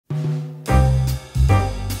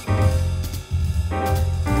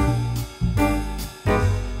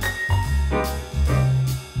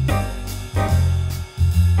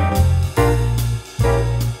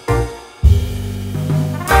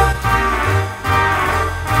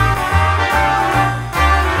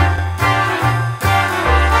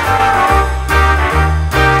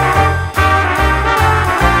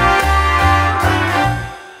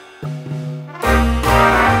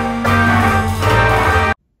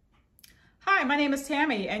Hi, my name is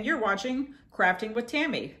Tammy and you're watching Crafting with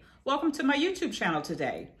Tammy. Welcome to my YouTube channel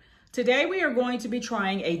today. Today we are going to be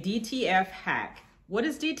trying a DTF hack. What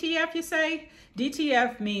is DTF, you say?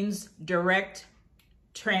 DTF means direct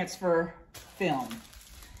transfer film.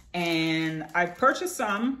 And I've purchased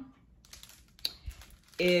some.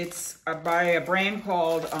 It's by a brand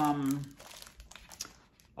called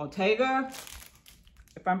Ortega,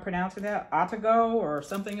 if I'm pronouncing that, Otago or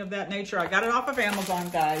something of that nature. I got it off of Amazon,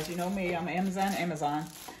 guys. You know me, I'm Amazon.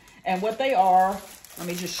 And what they are, let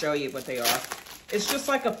me just show you what they are. It's just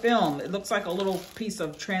like a film. It looks like a little piece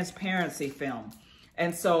of transparency film.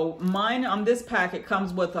 And so mine on this pack, it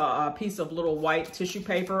comes with a piece of little white tissue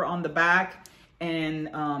paper on the back. And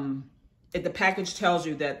the package tells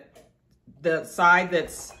you that the side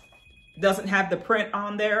that's doesn't have the print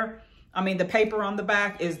on there, the paper on the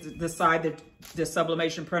back, is the side that the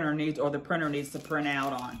sublimation printer needs, or the printer needs to print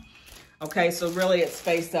out on. Okay, so really it's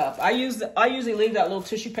spaced up. I usually leave that little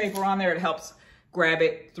tissue paper on there. It helps grab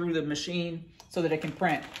it through the machine so that it can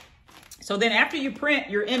print. So then after you print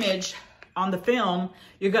your image on the film,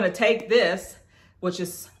 you're gonna take this, which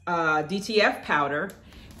is DTF powder,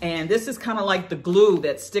 and this is kind of like the glue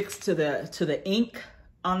that sticks to the ink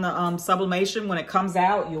on the sublimation. When it comes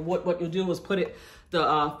out, what you'll do is put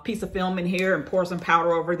the piece of film in here and pour some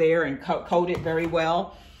powder over there and coat it very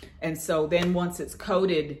well. And so then once it's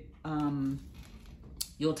coated,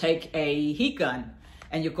 you'll take a heat gun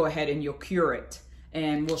and you'll go ahead and you'll cure it.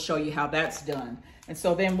 And we'll show you how that's done. And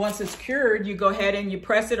so then once it's cured, you go ahead and you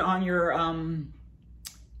press it on your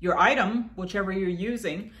item, whichever you're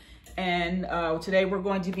using. And today we're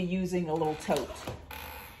going to be using a little tote.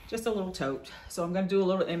 Just a little tote. So I'm going to do a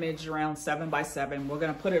little image around 7 by 7. We're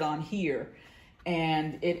going to put it on here.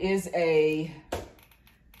 And it is a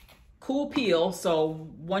cool peel. So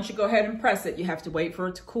once you go ahead and press it, you have to wait for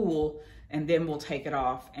it to cool. And then we'll take it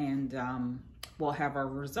off and we'll have our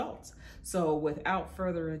results. So without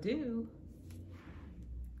further ado,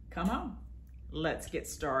 come on, let's get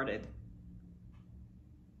started.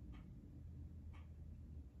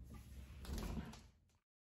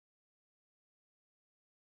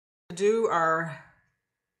 Do our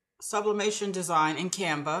sublimation design in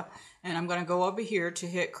Canva, and I'm going to go over here to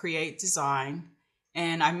hit create design,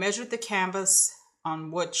 and I measured the canvas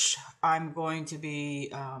on which I'm going to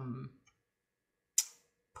be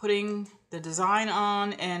putting the design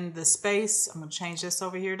on, and the space, I'm going to change this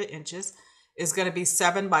over here to inches, is going to be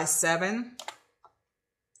 7 by 7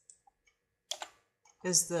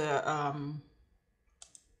 is the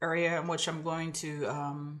area in which I'm going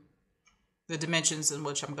to the dimensions in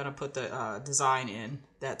which I'm going to put the design in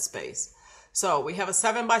that space. So we have a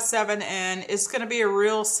 7 by 7, and it's going to be a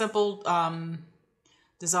real simple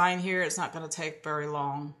design here. It's not going to take very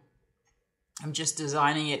long. I'm just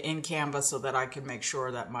designing it in Canva so that I can make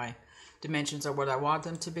sure that my dimensions are what I want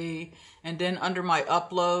them to be. And then under my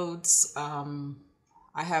uploads,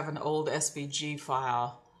 I have an old SVG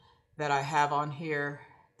file that I have on here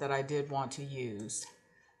that I did want to use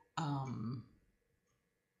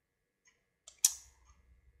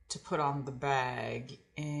to put on the bag.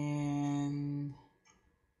 And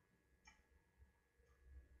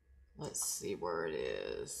let's see where it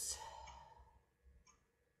is.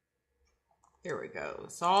 Here we go.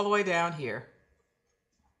 It's all the way down here.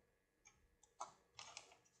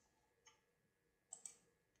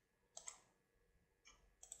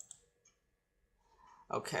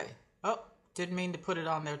 Okay. Oh, didn't mean to put it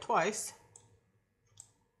on there twice.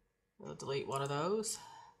 We'll delete one of those.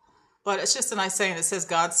 But it's just a nice saying. It says,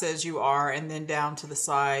 God says you are, and then down to the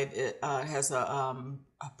side, it has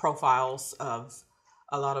profiles of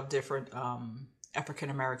a lot of different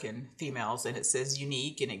African-American females, and it says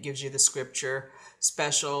unique, and it gives you the scripture: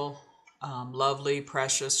 special, lovely,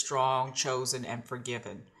 precious, strong, chosen, and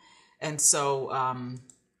forgiven. And so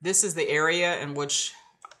this is the area in which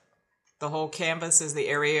the whole canvas is the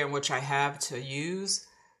area in which I have to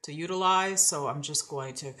utilize. So I'm just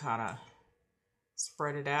going to kind of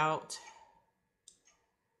spread it out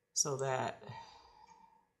so that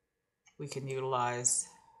we can utilize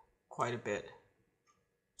quite a bit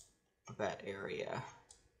of that area.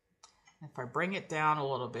 If I bring it down a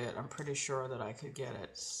little bit, I'm pretty sure that I could get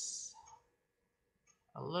it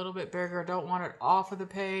a little bit bigger. I don't want it off of the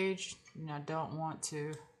page, and I don't want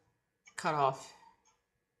to cut off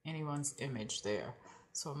anyone's image there.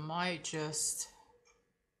 So I might just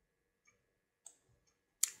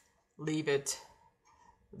leave it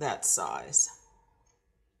that size.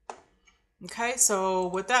 Okay, so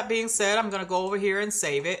with that being said, I'm going to go over here and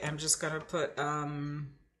save it. I'm just going to put God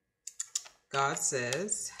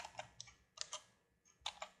says.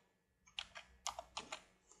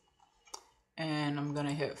 And I'm going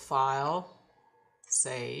to hit File,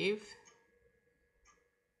 save,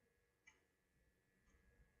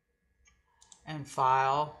 and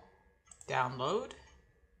file, download.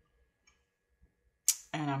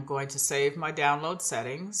 And I'm going to save my download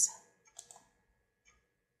settings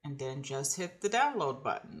and then just hit the download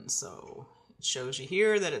button. So it shows you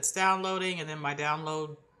here that it's downloading, and then my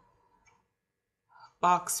download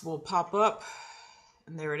box will pop up,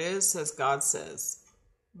 and there it is, says God Says.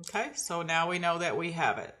 Okay, so now we know that we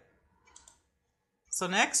have it. So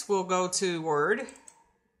next we'll go to Word.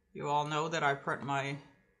 You all know that I print my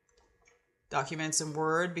documents in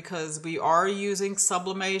Word because we are using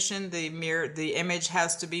sublimation. The image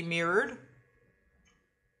has to be mirrored.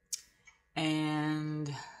 And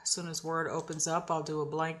as soon as Word opens up, I'll do a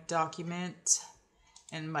blank document,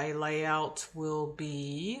 and my layout will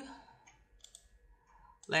be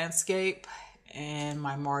landscape, and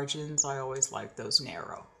my margins, I always like those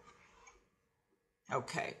narrow.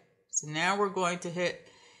 Okay, so now we're going to hit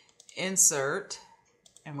insert,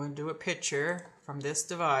 and we'll do a picture from this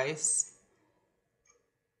device.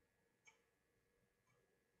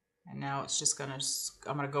 And now it's just I'm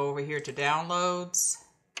gonna go over here to downloads,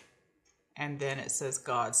 and then it says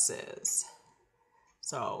God Says.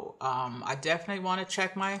 So I definitely want to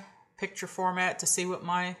check my picture format to see what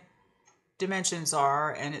my dimensions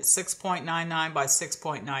are, and it's 6.99 by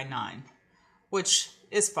 6.99, which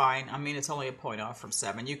is fine. I mean, it's only a point off from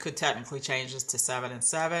 7. You could technically change this to 7 and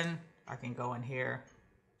 7. I can go in here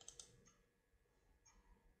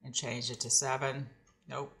and change it to 7.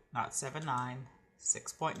 Nope, not 7.9.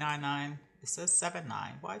 6.99. It says 7.9.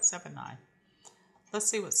 Why 7.9? Let's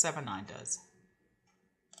see what 7.9 does.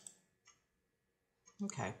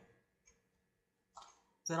 Okay.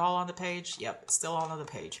 Is it all on the page? Yep, it's still all on the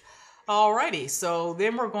page. Alrighty, so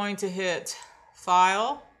then we're going to hit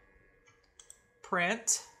File,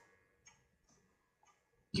 Print,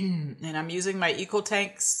 and I'm using my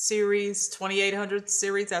EcoTank series, 2800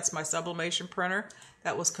 series. That's my sublimation printer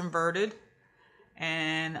that was converted.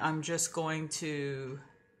 And I'm just going to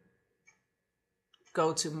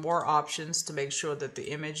go to more options to make sure that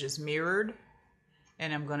the image is mirrored.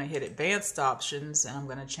 And I'm going to hit advanced options, and I'm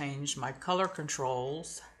going to change my color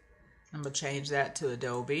controls. I'm going to change that to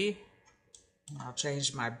Adobe. I'll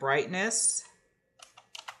change my brightness,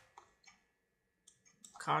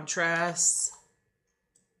 contrast,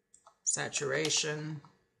 saturation,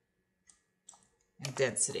 and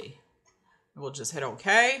density. We'll just hit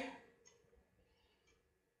OK.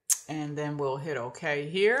 And then we'll hit OK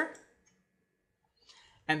here.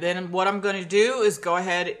 And then what I'm going to do is go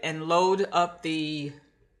ahead and load up the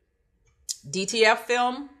DTF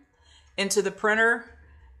film into the printer,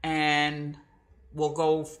 and we'll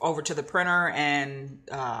go over to the printer and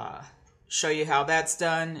show you how that's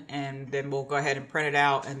done, and then we'll go ahead and print it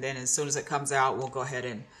out, and then as soon as it comes out, we'll go ahead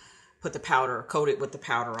and put the powder, coat it with the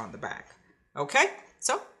powder on the back. Okay,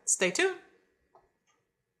 so stay tuned.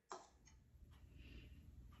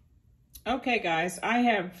 Okay guys, I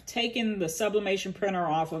have taken the sublimation printer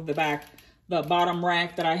off of the bottom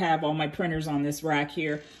rack that I have all my printers on this rack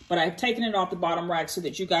here, but I've taken it off the bottom rack so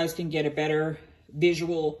that you guys can get a better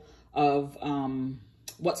visual of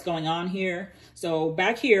what's going on here. So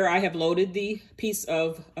back here I have loaded the piece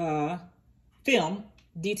of film,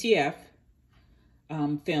 DTF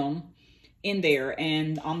film in there,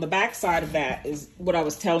 and on the back side of that is what I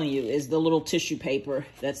was telling you, is the little tissue paper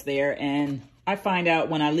that's there. And I find out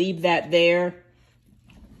when I leave that there,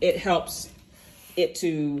 it helps it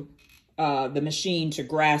to the machine to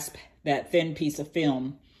grasp that thin piece of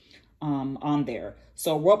film on there.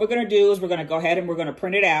 So what we're going to do is we're going to go ahead and we're going to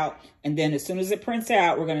print it out, and then as soon as it prints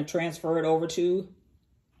out, we're going to transfer it over to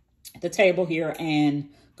the table here and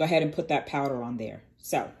go ahead and put that powder on there.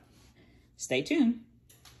 So stay tuned.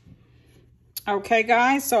 Okay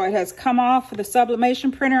guys, so it has come off the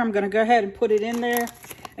sublimation printer. I'm going to go ahead and put it in there.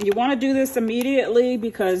 And you want to do this immediately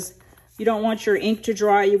because you don't want your ink to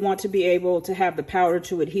dry. You want to be able to have the powder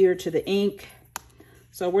to adhere to the ink.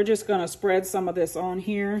 So we're just going to spread some of this on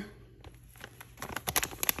here.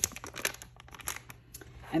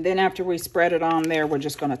 And then after we spread it on there, we're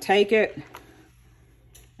just going to take it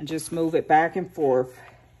and just move it back and forth.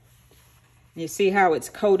 You see how it's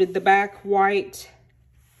coated the back white?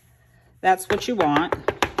 That's what you want.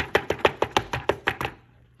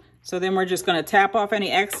 So then we're just going to tap off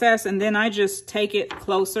any excess, and then I just take it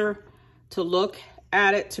closer to look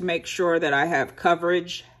at it to make sure that I have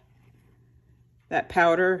coverage, that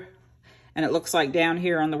powder. And it looks like down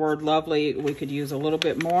here on the word lovely, we could use a little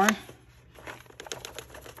bit more.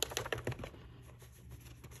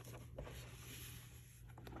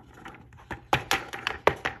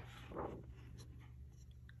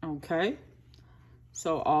 Okay,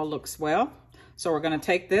 so all looks well. So we're gonna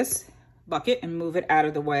take this bucket and move it out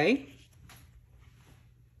of the way.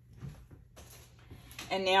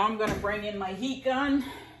 And now I'm gonna bring in my heat gun.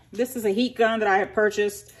 This is a heat gun that I have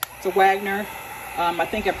purchased. It's a Wagner. I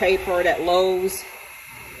think I paid for it at Lowe's.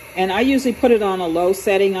 And I usually put it on a low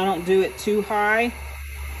setting. I don't do it too high.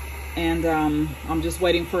 And I'm just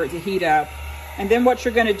waiting for it to heat up. And then what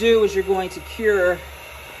you're gonna do is you're going to cure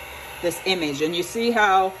this image. And you see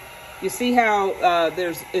how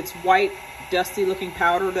it's white, dusty looking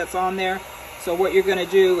powder that's on there. So what you're gonna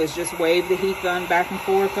do is just wave the heat gun back and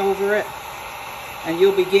forth over it. And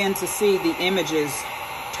you'll begin to see the images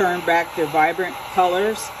turn back their vibrant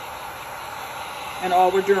colors. And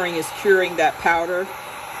all we're doing is curing that powder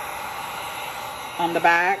on the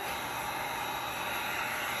back.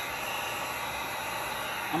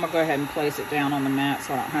 I'm gonna go ahead and place it down on the mat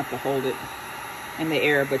so I don't have to hold it in the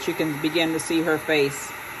air, but you can begin to see her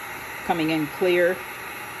face coming in clear.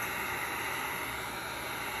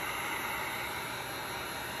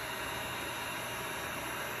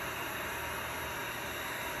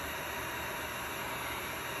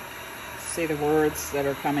 See the words that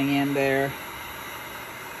are coming in there.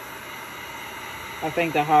 I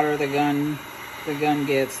think the hotter the gun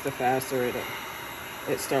gets, the faster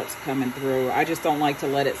it starts coming through. I just don't like to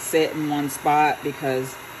let it sit in one spot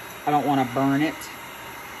because I don't want to burn it,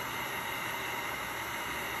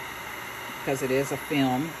 because it is a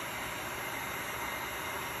film.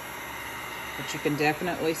 But you can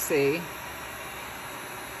definitely see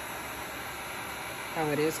how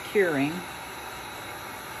it is curing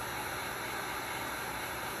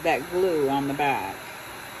that glue on the back.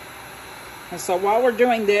 And so while we're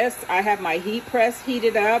doing this, I have my heat press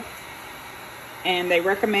heated up, and they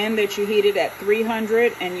recommend that you heat it at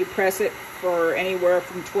 300 and you press it for anywhere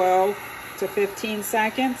from 12 to 15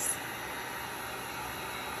 seconds.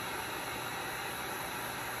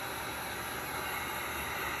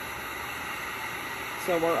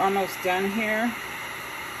 So we're almost done here.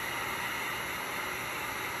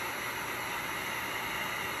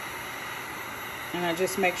 And I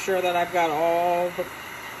just make sure that I've got all the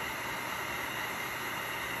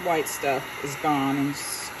white stuff is gone and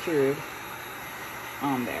cured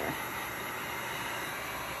on there.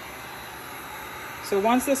 So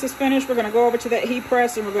once this is finished, we're going to go over to that heat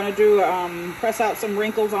press and we're going to do press out some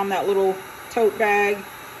wrinkles on that little tote bag,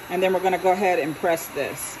 and then we're going to go ahead and press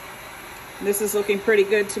this. This is looking pretty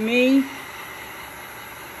good to me.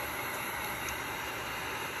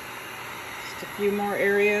 Just a few more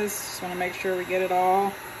areas. Just want to make sure we get it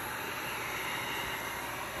all.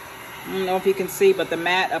 I don't know if you can see, but the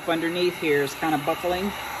mat up underneath here is kind of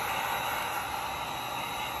buckling.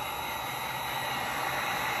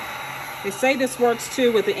 They say this works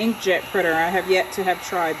too with the inkjet printer. I have yet to have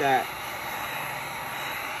tried that.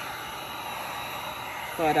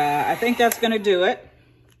 But I think that's going to do it.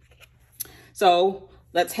 So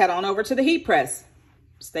let's head on over to the heat press.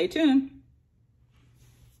 Stay tuned.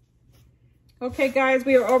 Okay guys,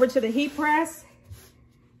 we are over to the heat press.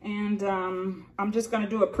 And I'm just going to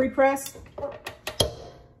do a pre-press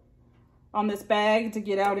on this bag to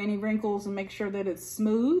get out any wrinkles and make sure that it's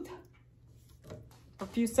smooth for a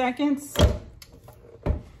few seconds.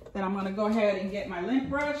 Then I'm going to go ahead and get my lint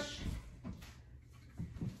brush.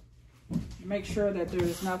 Make sure that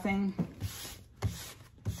there's nothing,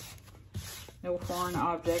 no foreign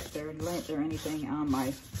objects or lint or anything on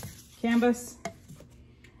my canvas.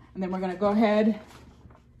 And then we're going to go ahead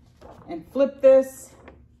and flip this.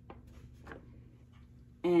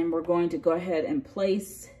 And we're going to go ahead and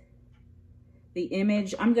place the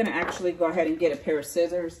image. I'm going to actually go ahead and get a pair of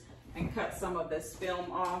scissors and cut some of this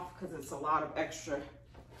film off because it's a lot of extra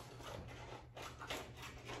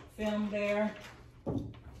film there.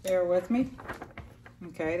 Bear with me.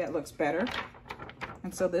 Okay, that looks better.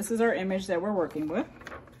 And so this is our image that we're working with.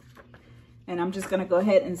 And I'm just going to go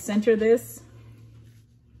ahead and center this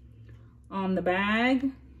on the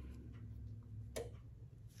bag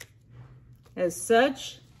as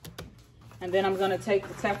such. And then I'm going to take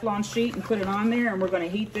the Teflon sheet and put it on there, and we're going to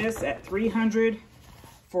heat this at 300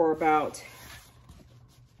 for about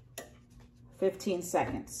 15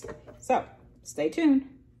 seconds. So stay tuned.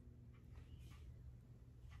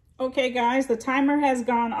 Okay guys, the timer has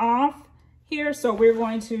gone off here, so we're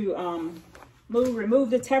going to remove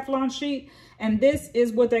the Teflon sheet, and this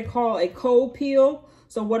is what they call a cold peel.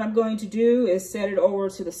 So what I'm going to do is set it over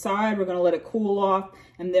to the side. We're going to let it cool off,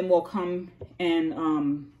 and then we'll come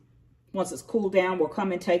and once it's cooled down, we'll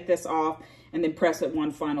come and take this off and then press it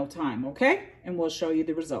one final time, okay? And we'll show you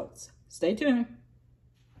the results. Stay tuned.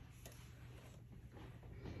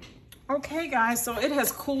 Okay guys, so it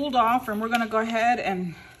has cooled off, and we're going to go ahead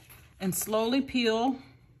and slowly peel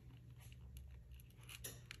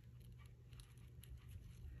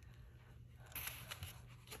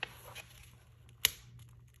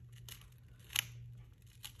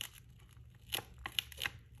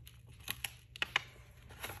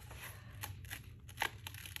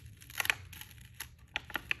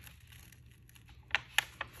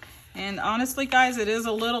And honestly, guys, it is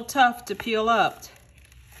a little tough to peel up,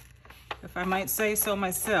 if I might say so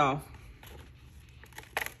myself.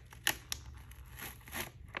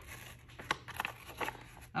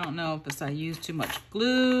 I don't know if it's I used too much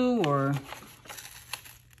glue or...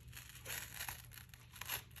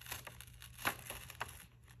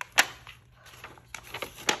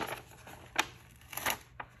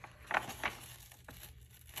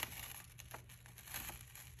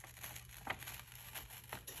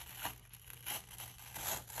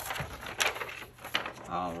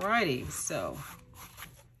 Alrighty, so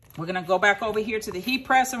we're gonna go back over here to the heat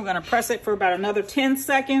press and we're gonna press it for about another 10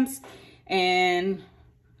 seconds and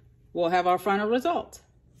we'll have our final result.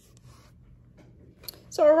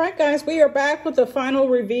 So, all right, guys, we are back with the final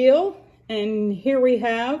reveal. And here we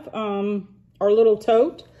have our little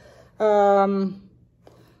tote. Overall,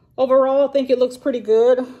 I think it looks pretty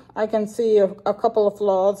good. I can see a couple of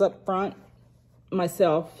flaws up front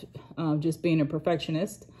myself, just being a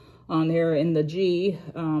perfectionist. On there in the G,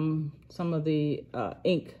 some of the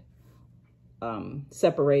ink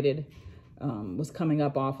separated was coming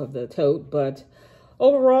up off of the tote. But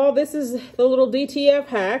overall, this is the little DTF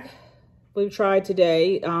hack we've tried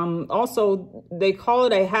today. Also, they call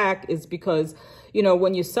it a hack is because, you know,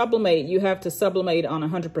 when you sublimate, you have to sublimate on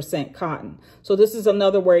 100% cotton. So this is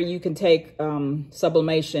another way you can take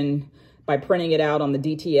sublimation by printing it out on the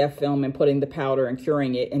DTF film and putting the powder and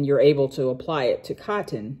curing it, and you're able to apply it to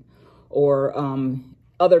cotton or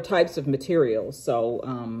other types of materials.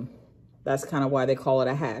 So that's kind of why they call it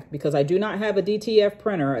a hack, because I do not have a DTF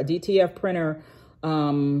printer. A DTF printer,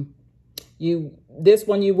 this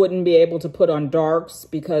one you wouldn't be able to put on darks,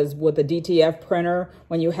 because with a DTF printer,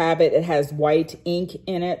 when you have it, it has white ink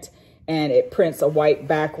in it and it prints a white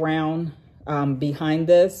background behind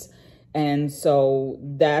this. And so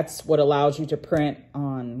that's what allows you to print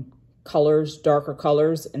on colors, darker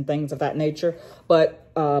colors and things of that nature. But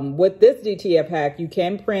with this DTF hack, you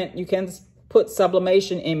can put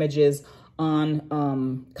sublimation images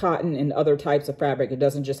on cotton and other types of fabric. It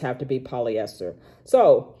doesn't just have to be polyester.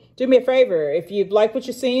 So do me a favor, if you've liked what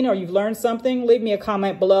you've seen or you've learned something, leave me a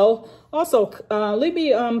comment below. Also, leave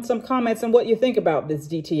me some comments on what you think about this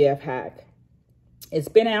DTF hack. It's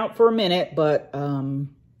been out for a minute, but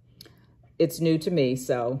it's new to me.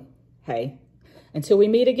 So, hey, until we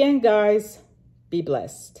meet again, guys, be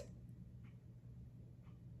blessed.